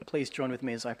Please join with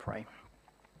me as I pray.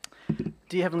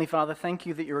 Dear Heavenly Father, thank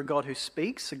you that you're a God who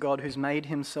speaks, a God who's made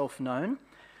himself known.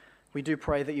 We do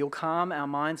pray that you'll calm our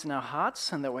minds and our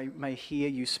hearts and that we may hear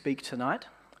you speak tonight.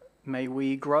 May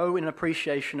we grow in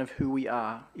appreciation of who we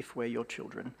are if we're your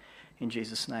children. In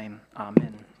Jesus' name,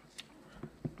 amen.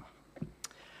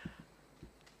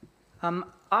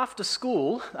 After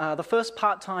school, the first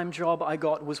part-time job I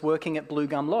got was working at Blue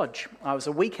Gum Lodge. I was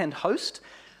a weekend host,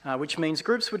 which means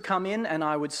groups would come in and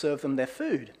I would serve them their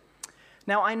food.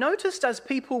 Now, I noticed as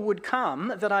people would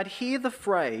come that I'd hear the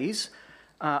phrase,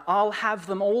 "I'll have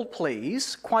them all,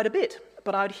 please," quite a bit,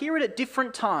 but I'd hear it at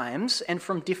different times and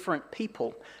from different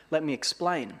people. Let me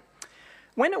explain.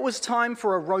 When it was time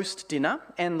for a roast dinner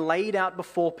and laid out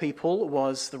before people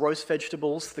was the roast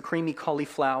vegetables, the creamy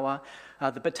cauliflower,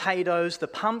 the potatoes, the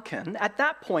pumpkin, at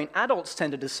that point adults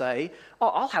tended to say, "Oh,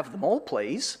 I'll have them all,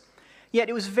 please." Yet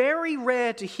it was very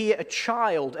rare to hear a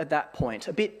child at that point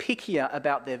a bit pickier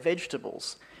about their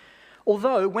vegetables.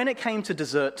 Although when it came to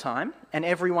dessert time and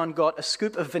everyone got a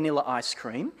scoop of vanilla ice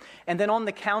cream and then on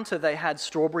the counter they had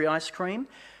strawberry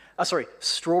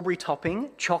topping,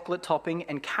 chocolate topping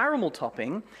and caramel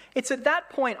topping, it's at that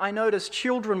point I noticed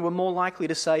children were more likely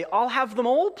to say, "I'll have them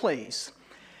all, please."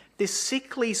 This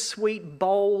sickly sweet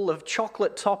bowl of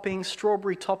chocolate topping,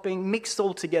 strawberry topping, mixed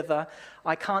all together,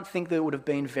 I can't think that it would have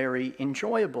been very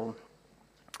enjoyable.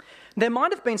 There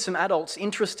might have been some adults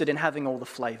interested in having all the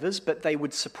flavours, but they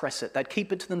would suppress it. They'd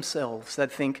keep it to themselves.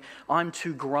 They'd think, "I'm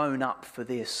too grown up for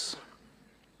this."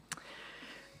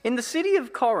 In the city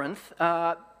of Corinth,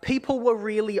 people were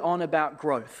really on about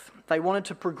growth. They wanted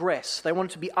to progress. They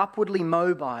wanted to be upwardly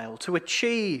mobile, to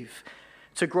achieve,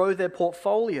 to grow their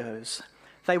portfolios.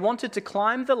 They wanted to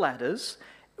climb the ladders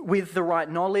with the right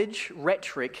knowledge,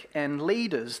 rhetoric, and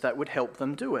leaders that would help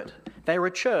them do it. They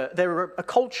were a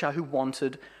culture who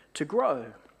wanted to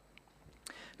grow.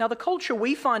 Now, the culture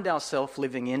we find ourselves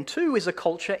living in, too, is a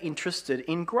culture interested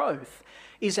in growth.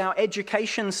 Is our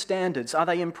education standards, are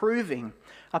they improving?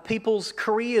 Are people's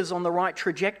careers on the right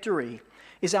trajectory?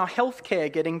 Is our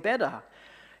healthcare getting better?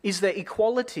 Is there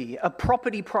equality? Are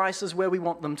property prices where we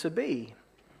want them to be?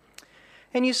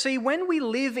 And you see, when we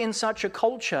live in such a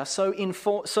culture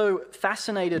so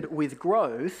fascinated with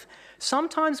growth,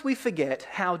 sometimes we forget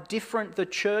how different the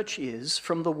church is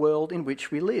from the world in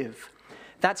which we live.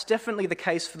 That's definitely the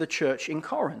case for the church in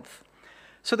Corinth.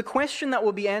 So the question that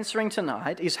we'll be answering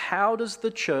tonight is, how does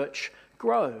the church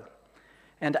grow?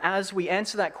 And as we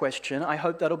answer that question, I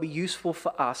hope that'll be useful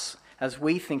for us as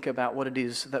we think about what it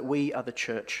is that we are the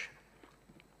church.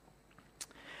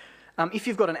 If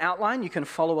you've got an outline, you can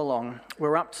follow along.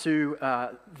 We're up to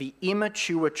the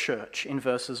immature church in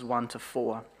verses 1 to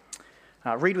 4.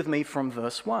 Read with me from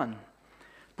verse 1.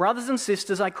 "Brothers and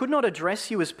sisters, I could not address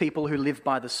you as people who live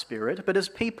by the Spirit, but as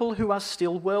people who are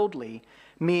still worldly,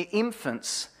 mere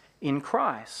infants in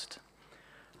Christ."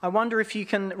 I wonder if you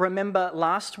can remember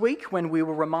last week when we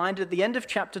were reminded at the end of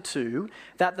chapter 2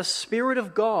 that the Spirit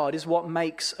of God is what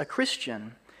makes a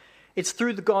Christian. It's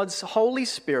through God's Holy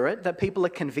Spirit that people are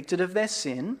convicted of their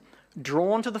sin,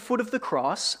 drawn to the foot of the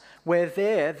cross, where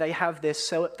there they have their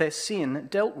sin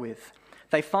dealt with.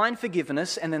 They find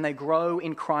forgiveness and then they grow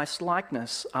in Christ's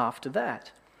likeness after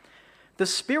that. The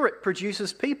Spirit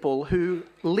produces people who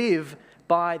live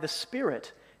by the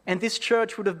Spirit, and this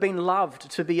church would have been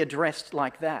loved to be addressed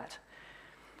like that.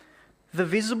 The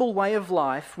visible way of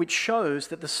life which shows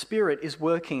that the Spirit is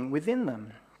working within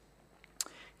them.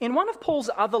 In one of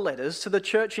Paul's other letters to the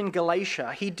church in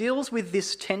Galatia, he deals with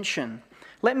this tension.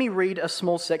 Let me read a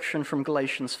small section from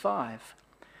Galatians 5.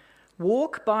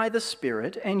 "Walk by the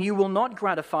Spirit, and you will not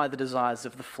gratify the desires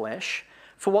of the flesh,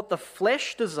 for what the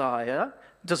flesh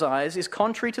desires is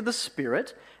contrary to the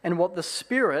Spirit, and what the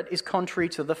Spirit is contrary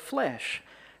to the flesh.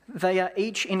 They are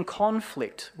each in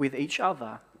conflict with each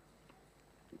other."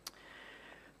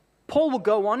 Paul will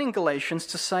go on in Galatians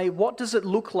to say, what does it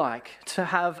look like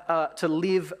to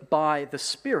live by the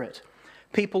Spirit?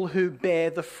 People who bear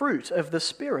the fruit of the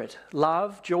Spirit: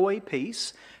 love, joy,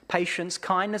 peace, patience,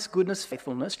 kindness, goodness,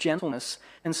 faithfulness, gentleness,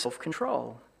 and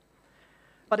self-control.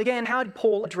 But again, how did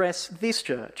Paul address this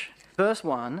church? Verse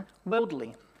 1,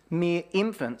 worldly, mere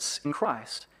infants in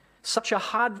Christ. Such a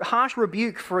harsh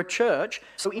rebuke for a church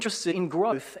so interested in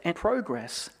growth and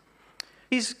progress.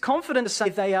 He's confident to say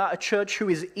they are a church who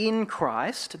is in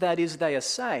Christ, that is, they are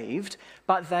saved,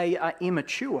 but they are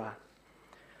immature.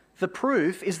 The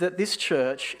proof is that this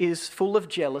church is full of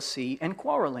jealousy and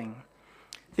quarrelling.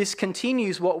 This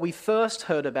continues what we first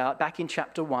heard about back in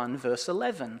chapter 1, verse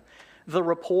 11. The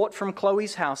report from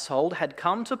Chloe's household had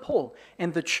come to Paul,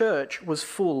 and the church was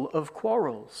full of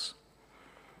quarrels.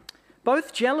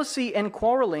 Both jealousy and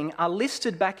quarreling are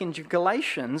listed back in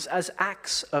Galatians as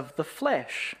acts of the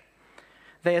flesh.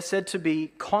 They are said to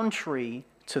be contrary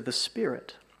to the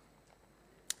Spirit.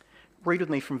 Read with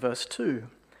me from verse 2.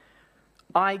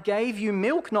 I gave you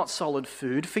milk, not solid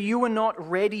food, for you were not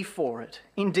ready for it.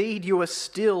 Indeed, you are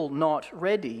still not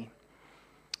ready.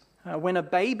 When a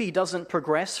baby doesn't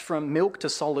progress from milk to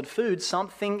solid food,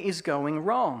 something is going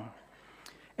wrong.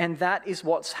 And that is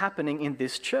what's happening in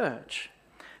this church.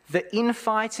 The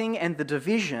infighting and the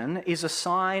division is a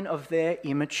sign of their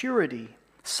immaturity.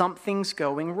 Something's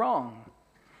going wrong.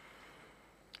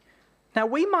 Now,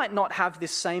 we might not have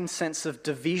this same sense of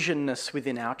divisionness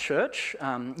within our church.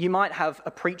 You might have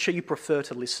a preacher you prefer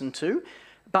to listen to,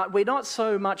 but we're not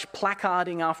so much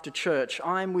placarding after church,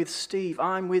 I'm with Steve,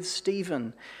 I'm with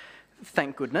Stephen.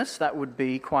 Thank goodness, that would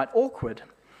be quite awkward.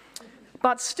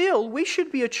 But still, we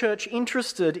should be a church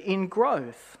interested in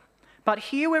growth. But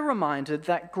here we're reminded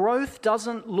that growth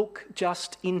doesn't look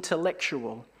just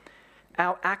intellectual.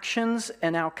 Our actions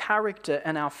and our character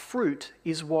and our fruit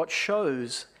is what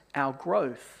shows our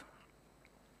growth.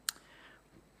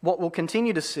 What we'll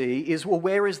continue to see is, well,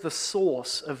 where is the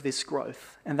source of this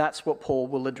growth? And that's what Paul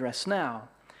will address now.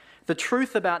 The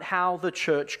truth about how the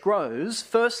church grows.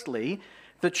 Firstly,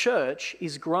 the church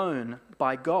is grown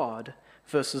by God,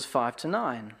 verses 5 to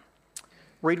 9.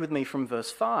 Read with me from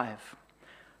verse 5.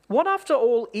 What after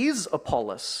all is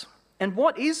Apollos? And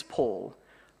what is Paul?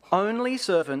 Only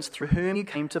servants through whom you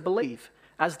came to believe,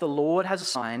 as the Lord has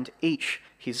assigned each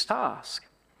his task.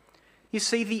 You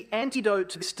see, the antidote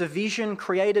to this division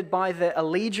created by their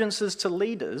allegiances to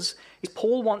leaders is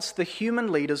Paul wants the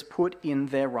human leaders put in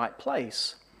their right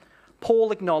place.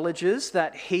 Paul acknowledges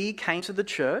that he came to the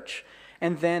church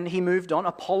and then he moved on.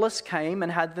 Apollos came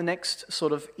and had the next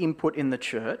sort of input in the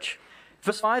church.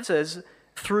 Verse 5 says,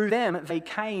 through them they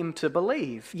came to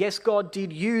believe. Yes, God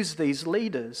did use these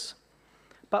leaders.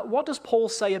 But what does Paul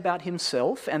say about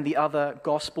himself and the other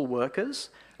gospel workers,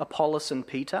 Apollos and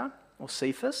Peter or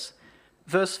Cephas?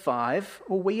 Verse 5,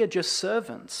 well, we are just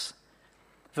servants.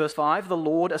 Verse 5, the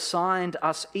Lord assigned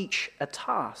us each a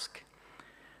task.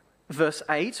 Verse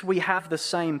 8, we have the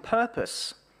same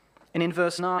purpose. And in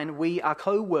verse 9, we are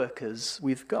co-workers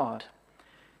with God.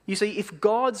 You see, if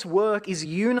God's work is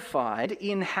unified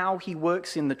in how he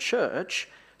works in the church,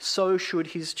 so should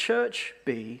his church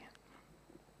be.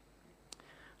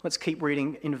 Let's keep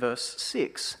reading in verse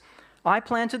 6. I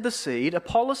planted the seed,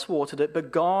 Apollos watered it,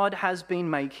 but God has been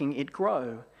making it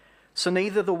grow. So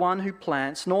neither the one who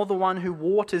plants nor the one who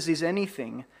waters is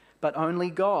anything, but only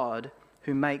God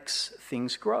who makes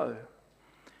things grow.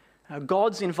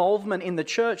 God's involvement in the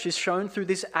church is shown through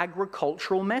this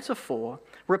agricultural metaphor,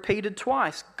 repeated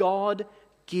twice. God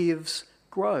gives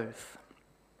growth.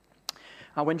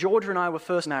 When Georgia and I were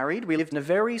first married, we lived in a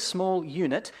very small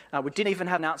unit. We didn't even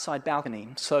have an outside balcony.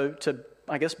 So to,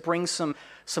 bring some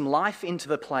life into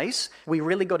the place, we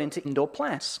really got into indoor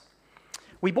plants.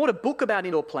 We bought a book about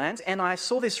indoor plants, and I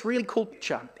saw this really cool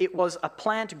picture. It was a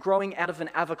plant growing out of an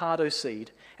avocado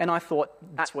seed, and I thought,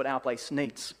 that's what our place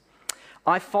needs.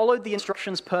 I followed the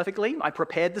instructions perfectly. I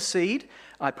prepared the seed.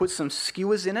 I put some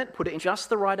skewers in it, put it in just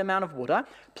the right amount of water,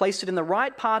 placed it in the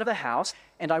right part of the house,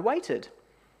 and I waited.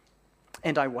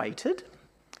 And I waited,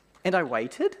 and I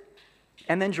waited,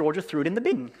 and then Georgia threw it in the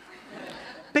bin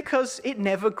because it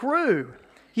never grew.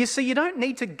 You see, you don't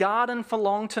need to garden for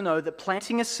long to know that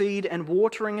planting a seed and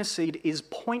watering a seed is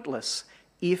pointless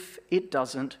if it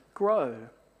doesn't grow.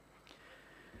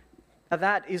 Now,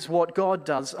 that is what God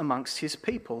does amongst his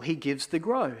people. He gives the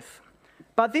growth.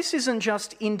 But this isn't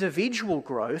just individual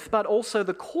growth, but also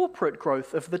the corporate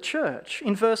growth of the church.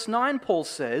 In verse 9, Paul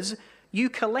says, you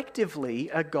collectively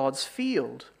are God's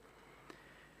field.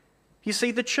 You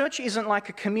see, the church isn't like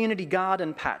a community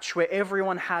garden patch where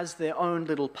everyone has their own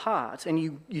little part and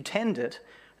you tend it.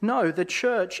 No, the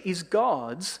church is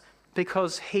God's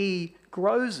because he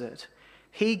grows it.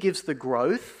 He gives the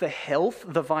growth, the health,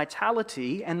 the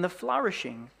vitality, and the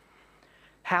flourishing.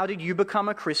 How did you become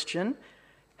a Christian?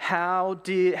 How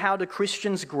do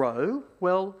Christians grow?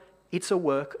 Well, it's a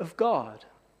work of God.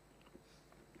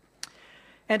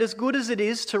 And as good as it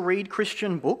is to read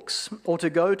Christian books or to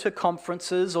go to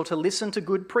conferences or to listen to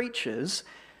good preachers,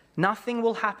 nothing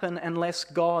will happen unless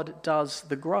God does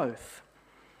the growth.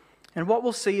 And what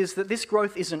we'll see is that this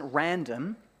growth isn't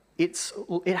random. It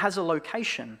has a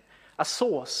location, a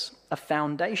source, a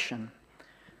foundation.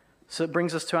 So it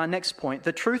brings us to our next point.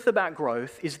 The truth about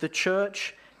growth is the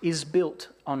church is built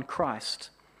on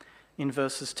Christ in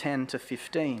verses 10 to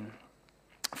 15.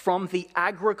 From the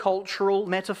agricultural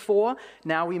metaphor,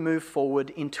 now we move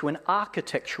forward into an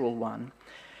architectural one.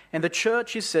 And the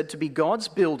church is said to be God's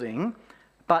building,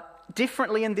 but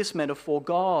differently in this metaphor,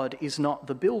 God is not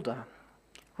the builder.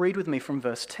 Read with me from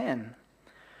verse 10.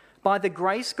 By the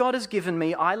grace God has given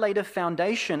me, I laid a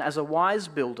foundation as a wise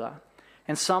builder,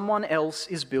 and someone else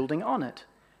is building on it.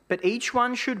 But each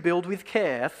one should build with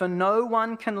care, for no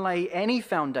one can lay any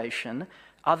foundation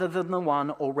other than the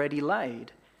one already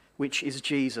laid, which is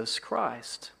Jesus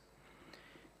Christ.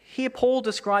 Here Paul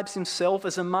describes himself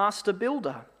as a master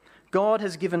builder. God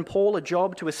has given Paul a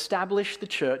job to establish the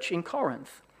church in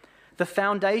Corinth. The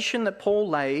foundation that Paul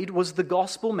laid was the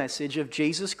gospel message of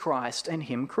Jesus Christ and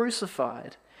him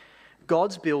crucified.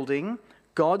 God's building,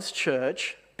 God's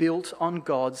church, built on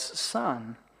God's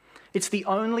Son. It's the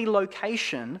only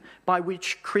location by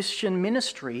which Christian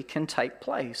ministry can take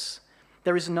place.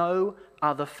 There is no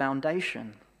other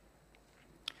foundation.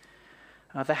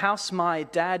 The house my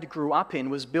dad grew up in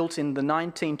was built in the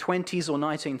 1920s or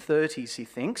 1930s, he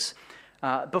thinks.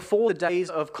 Before the days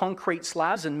of concrete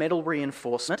slabs and metal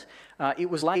reinforcement, it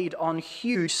was laid on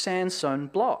huge sandstone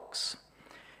blocks.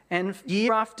 And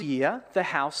year after year, the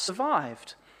house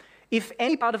survived. If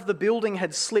any part of the building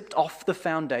had slipped off the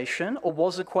foundation or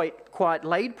wasn't quite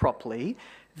laid properly,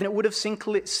 then it would have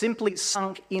simply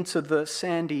sunk into the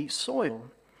sandy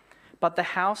soil. But the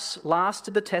house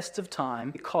lasted the test of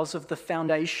time because of the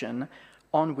foundation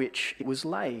on which it was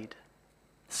laid.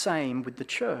 Same with the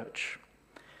church.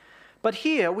 But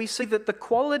here we see that the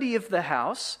quality of the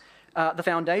house, the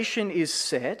foundation is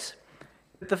set.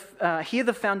 Here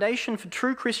the foundation for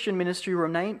true Christian ministry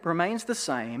remains the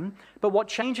same, but what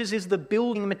changes is the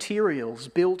building materials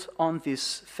built on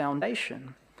this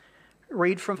foundation.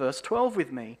 Read from verse 12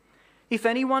 with me. If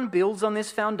anyone builds on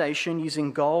this foundation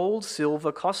using gold,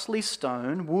 silver, costly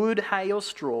stone, wood, hay, or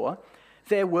straw,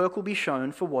 their work will be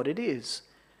shown for what it is,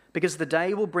 because the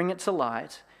day will bring it to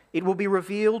light. It will be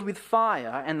revealed with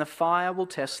fire, and the fire will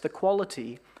test the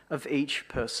quality of each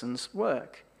person's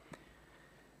work.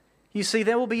 You see,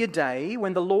 there will be a day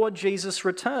when the Lord Jesus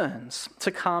returns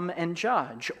to come and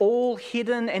judge. All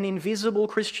hidden and invisible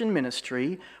Christian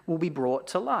ministry will be brought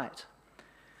to light.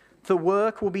 The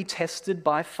work will be tested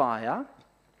by fire,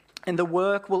 and the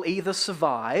work will either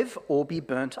survive or be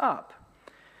burnt up.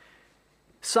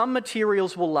 Some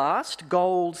materials will last,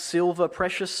 gold, silver,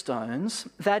 precious stones.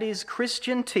 That is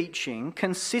Christian teaching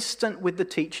consistent with the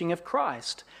teaching of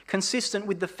Christ, consistent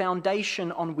with the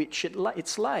foundation on which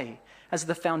it's lay. As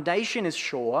the foundation is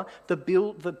sure, the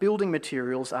building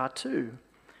materials are too.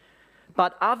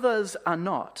 But others are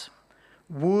not.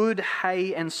 Wood,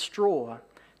 hay, and straw,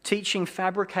 teaching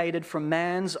fabricated from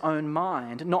man's own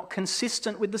mind, not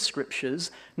consistent with the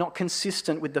scriptures, not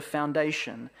consistent with the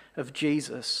foundation of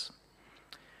Jesus.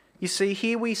 You see,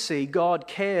 here we see God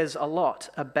cares a lot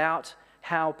about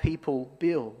how people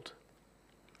build.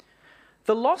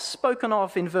 The loss spoken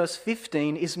of in verse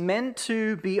 15 is meant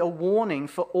to be a warning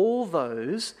for all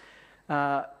those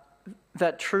meant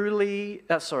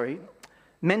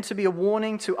to be a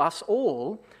warning to us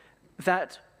all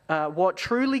that what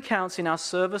truly counts in our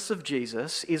service of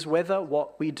Jesus is whether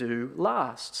what we do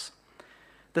lasts.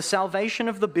 The salvation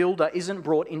of the builder isn't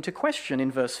brought into question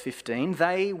in verse 15.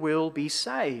 They will be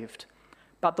saved.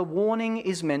 But the warning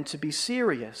is meant to be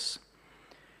serious.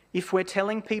 If we're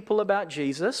telling people about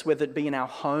Jesus, whether it be in our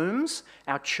homes,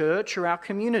 our church, or our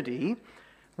community,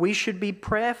 we should be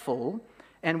prayerful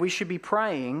and we should be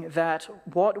praying that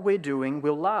what we're doing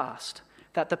will last,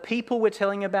 that the people we're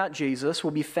telling about Jesus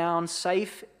will be found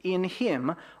safe in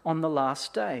him on the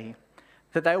last day,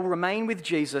 that they will remain with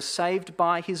Jesus, saved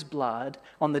by his blood,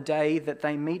 on the day that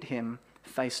they meet him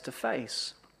face to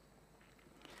face.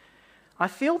 I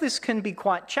feel this can be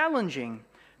quite challenging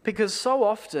because so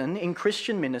often in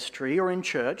Christian ministry or in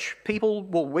church, people,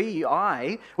 we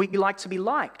like to be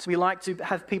liked. We like to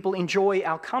have people enjoy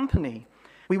our company.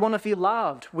 We want to feel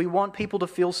loved. We want people to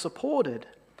feel supported.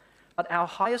 But our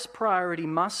highest priority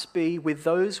must be with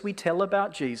those we tell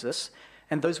about Jesus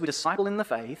and those we disciple in the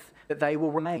faith, that they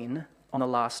will remain on the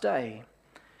last day,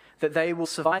 that they will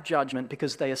survive judgment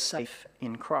because they are safe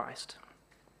in Christ.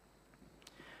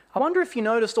 I wonder if you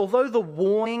noticed, although the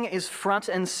warning is front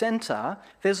and center,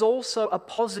 there's also a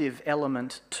positive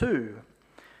element too.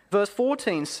 Verse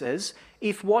 14 says,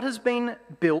 if what has been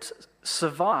built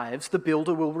survives, the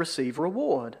builder will receive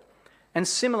reward. And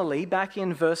similarly, back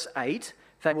in verse 8,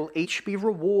 they will each be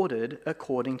rewarded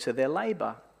according to their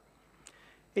labor.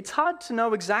 It's hard to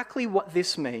know exactly what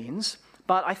this means,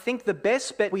 but I think the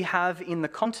best bet we have in the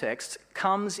context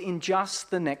comes in just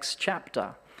the next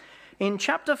chapter. In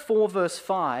chapter 4, verse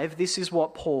 5, this is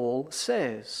what Paul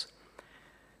says.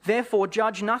 Therefore,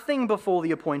 judge nothing before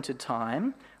the appointed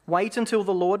time. Wait until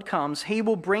the Lord comes. He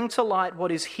will bring to light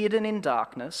what is hidden in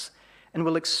darkness and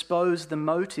will expose the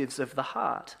motives of the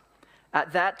heart.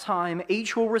 At that time,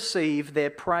 each will receive their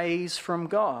praise from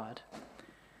God.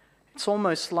 It's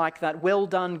almost like that "well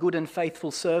done, good and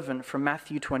faithful servant" from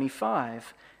Matthew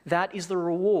 25. That is the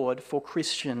reward for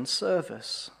Christian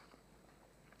service.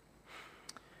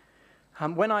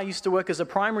 When I used to work as a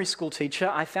primary school teacher,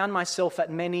 I found myself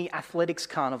at many athletics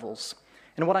carnivals.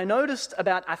 And what I noticed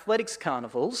about athletics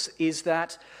carnivals is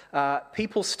that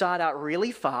people start out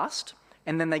really fast,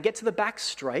 and then they get to the back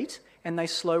straight, and they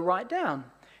slow right down.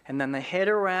 And then they head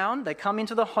around, they come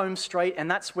into the home straight, and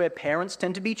that's where parents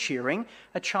tend to be cheering.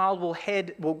 A child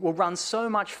will run so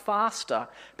much faster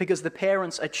because the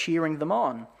parents are cheering them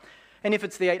on. And if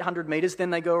it's the 800 metres, then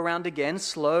they go around again,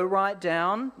 slow right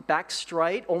down, back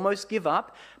straight, almost give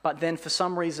up, but then for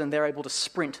some reason they're able to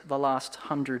sprint the last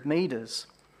 100 metres.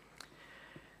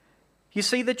 You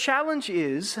see, the challenge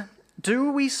is,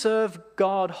 do we serve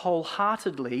God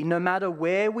wholeheartedly no matter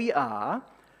where we are,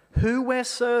 who we're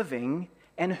serving,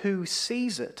 and who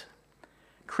sees it?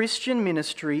 Christian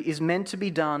ministry is meant to be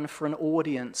done for an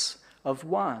audience of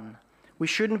one. We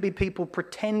shouldn't be people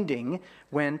pretending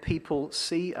when people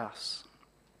see us.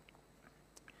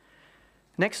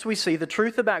 Next, we see the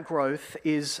truth about growth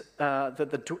is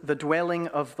the dwelling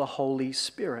of the Holy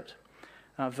Spirit.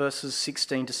 Verses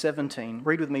 16 to 17.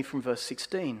 Read with me from verse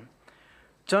 16.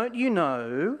 Don't you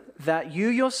know that you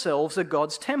yourselves are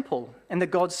God's temple, and that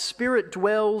God's Spirit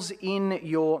dwells in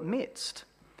your midst?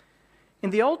 In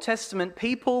the Old Testament,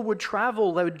 people would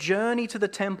travel, they would journey to the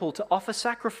temple to offer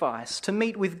sacrifice, to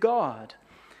meet with God.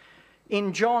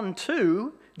 In John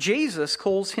 2, Jesus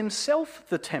calls himself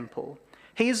the temple.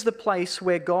 He is the place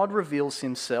where God reveals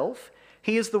himself.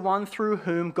 He is the one through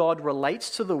whom God relates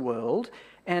to the world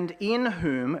and in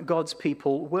whom God's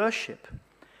people worship.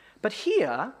 But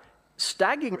here,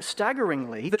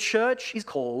 staggeringly, the church is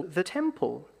called the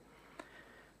temple.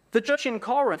 The church in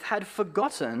Corinth had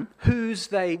forgotten whose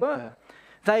they were.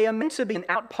 They are meant to be an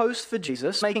outpost for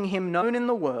Jesus, making him known in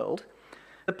the world,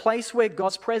 the place where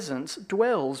God's presence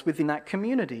dwells within that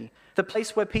community, the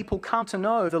place where people come to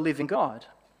know the living God.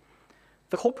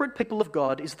 The corporate people of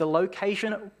God is the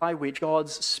location by which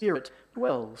God's Spirit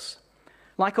dwells.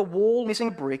 Like a wall missing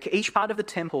a brick, each part of the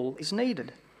temple is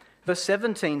needed. Verse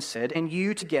 17 said, "And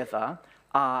you together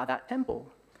are that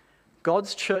temple."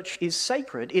 God's church is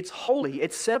sacred, it's holy,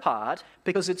 it's set apart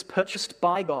because it's purchased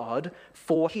by God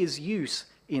for his use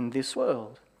in this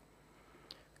world.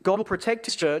 God will protect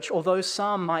his church, although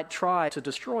some might try to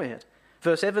destroy it.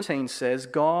 Verse 17 says,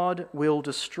 God will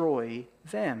destroy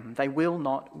them. They will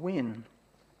not win.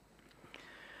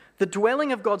 The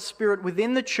dwelling of God's Spirit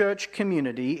within the church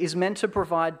community is meant to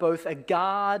provide both a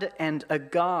guard and a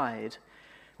guide.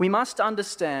 We must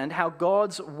understand how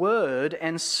God's Word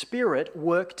and Spirit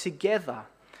work together.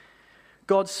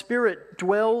 God's Spirit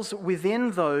dwells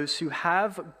within those who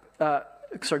have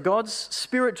God's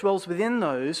Spirit dwells within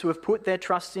those who have put their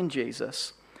trust in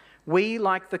Jesus. We,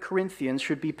 like the Corinthians,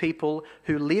 should be people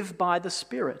who live by the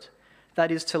Spirit.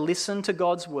 That is, to listen to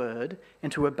God's Word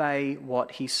and to obey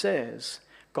what he says.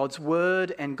 God's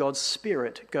Word and God's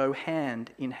Spirit go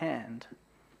hand in hand.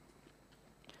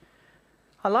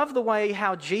 I love the way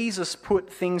how Jesus put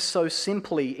things so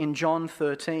simply in John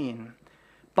 13.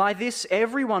 By this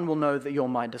everyone will know that you're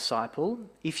my disciple,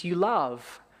 if you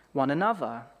love one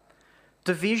another.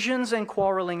 Divisions and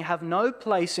quarrelling have no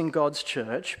place in God's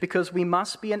church because we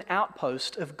must be an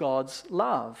outpost of God's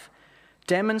love,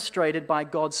 demonstrated by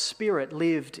God's Spirit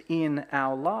lived in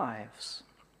our lives.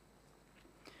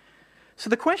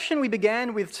 So the question we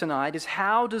began with tonight is,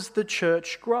 how does the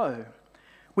church grow?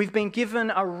 We've been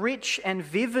given a rich and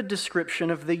vivid description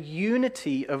of the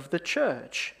unity of the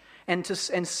church and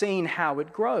seen how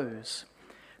it grows.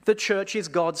 The church is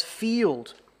God's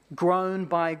field, grown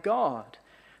by God.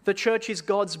 The church is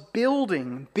God's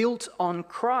building, built on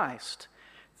Christ.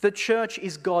 The church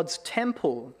is God's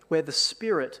temple, where the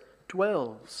Spirit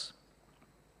dwells.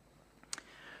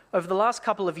 Over the last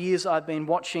couple of years, I've been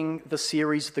watching the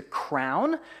series The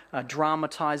Crown, a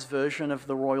dramatised version of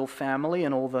the royal family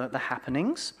and all the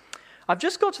happenings. I've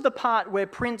just got to the part where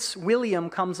Prince William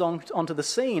comes onto the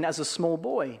scene as a small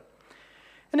boy.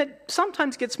 And it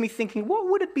sometimes gets me thinking, what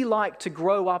would it be like to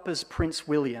grow up as Prince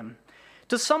William?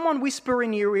 Does someone whisper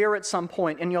in your ear at some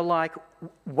point and you're like,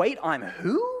 wait, I'm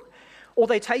who? Or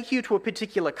they take you to a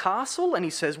particular castle and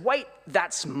he says, wait,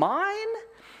 that's mine?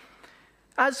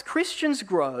 As Christians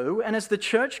grow and as the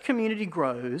church community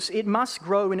grows, it must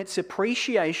grow in its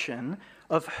appreciation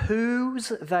of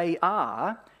whose they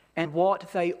are and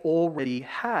what they already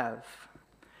have.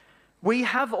 We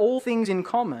have all things in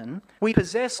common. We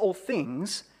possess all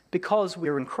things because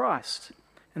we're in Christ.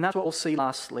 And that's what we'll see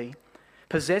lastly.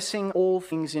 possessing all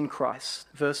things in Christ,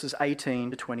 verses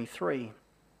 18 to 23.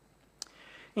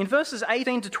 In verses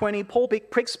 18 to 20, Paul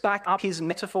picks back up his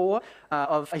metaphor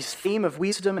of his theme of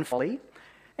wisdom and folly,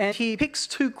 and he picks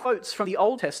two quotes from the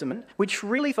Old Testament which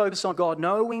really focus on God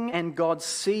knowing and God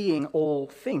seeing all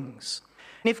things.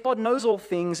 And if God knows all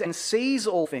things and sees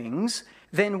all things,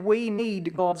 then we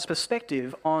need God's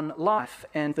perspective on life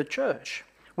and the church.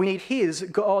 We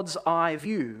need God's eye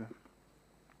view.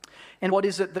 And what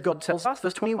is it that God tells us?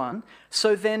 Verse 21,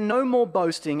 so then no more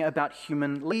boasting about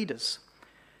human leaders.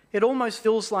 It almost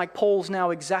feels like Paul's now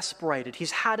exasperated.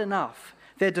 He's had enough.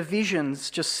 Their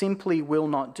divisions just simply will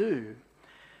not do.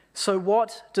 So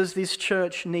what does this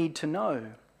church need to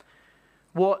know?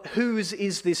 Whose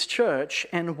is this church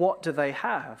and what do they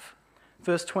have?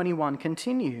 Verse 21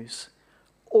 continues,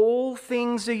 all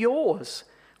things are yours,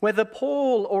 whether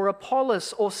Paul or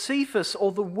Apollos or Cephas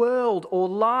or the world or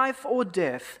life or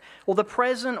death or the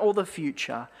present or the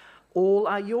future, all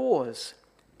are yours,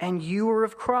 and you are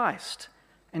of Christ,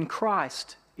 and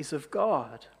Christ is of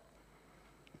God.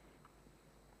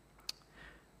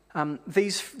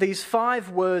 These 5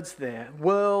 words there,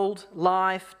 world,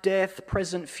 life, death,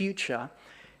 present, future,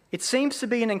 it seems to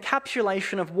be an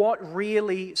encapsulation of what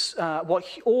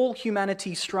all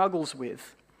humanity struggles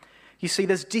with. You see,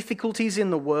 there's difficulties in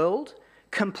the world,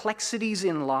 complexities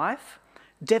in life,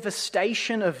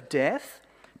 devastation of death,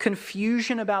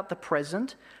 confusion about the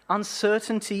present,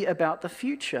 uncertainty about the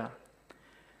future.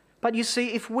 But you see,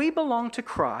 if we belong to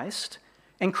Christ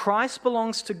and Christ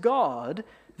belongs to God,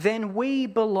 then we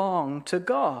belong to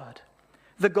God,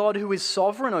 the God who is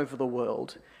sovereign over the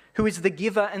world, who is the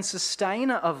giver and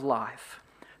sustainer of life,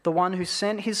 the one who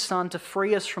sent his Son to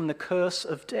free us from the curse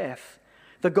of death,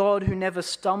 the God who never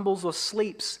stumbles or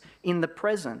sleeps in the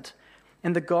present,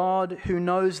 and the God who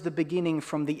knows the beginning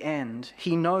from the end.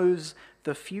 He knows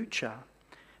the future.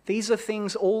 These are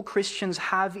things all Christians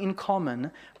have in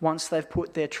common once they've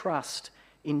put their trust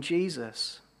in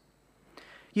Jesus.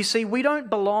 You see, we don't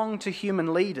belong to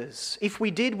human leaders. If we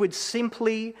did, we'd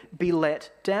simply be let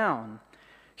down.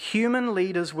 Human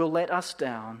leaders will let us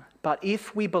down, but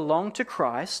if we belong to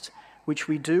Christ, which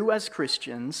we do as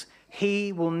Christians,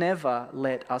 he will never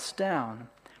let us down.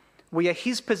 We are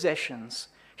his possessions,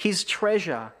 his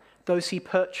treasure, those he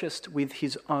purchased with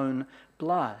his own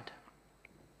blood.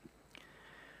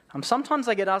 Sometimes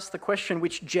I get asked the question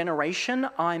which generation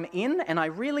I'm in, and I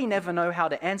really never know how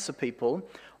to answer people,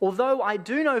 although I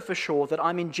do know for sure that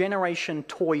I'm in generation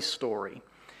Toy Story.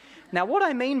 Now, what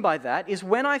I mean by that is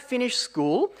when I finished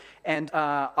school and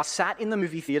I sat in the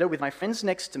movie theatre with my friends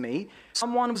next to me,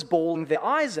 someone was bawling their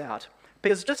eyes out.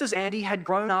 Because just as Andy had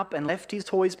grown up and left his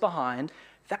toys behind,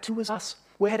 that too was us.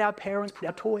 Where had our parents put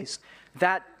our toys?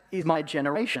 That is my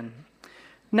generation.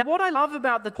 Now, what I love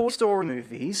about the Toy Story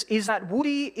movies is that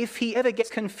Woody, if he ever gets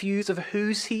confused of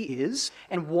whose he is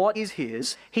and what is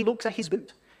his, he looks at his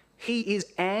boot. He is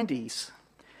Andy's.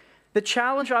 The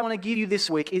challenge I want to give you this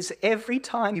week is every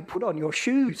time you put on your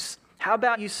shoes, how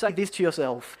about you say this to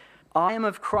yourself? I am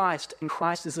of Christ and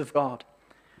Christ is of God.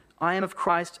 I am of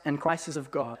Christ and Christ is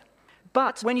of God.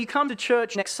 But when you come to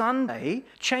church next Sunday,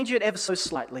 change it ever so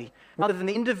slightly. Rather than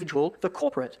the individual, the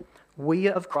corporate. We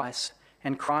are of Christ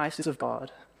and Christ is of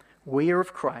God. We are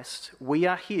of Christ. We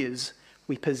are his.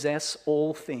 We possess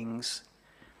all things.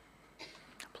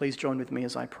 Please join with me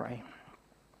as I pray.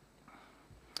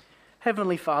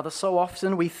 Heavenly Father, so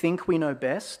often we think we know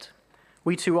best.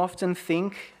 We too often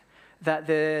think that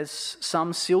there's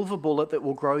some silver bullet that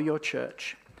will grow your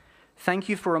church. Thank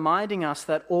you for reminding us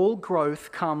that all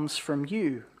growth comes from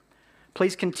you.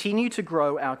 Please continue to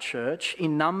grow our church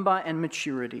in number and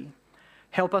maturity.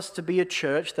 Help us to be a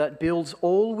church that builds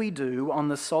all we do on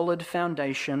the solid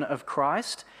foundation of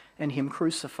Christ and him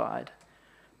crucified.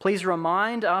 Please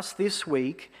remind us this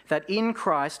week that in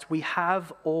Christ we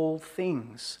have all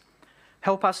things.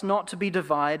 Help us not to be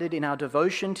divided in our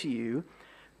devotion to you,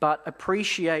 but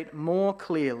appreciate more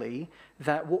clearly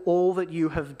that all that you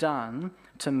have done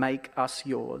to make us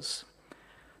yours.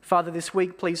 Father, this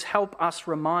week, please help us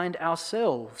remind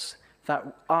ourselves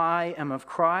that I am of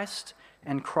Christ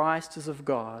and Christ is of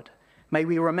God. May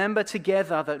we remember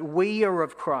together that we are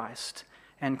of Christ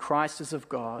and Christ is of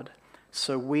God,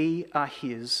 so we are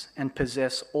his and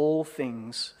possess all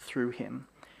things through him.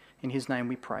 In his name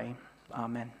we pray.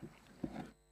 Amen.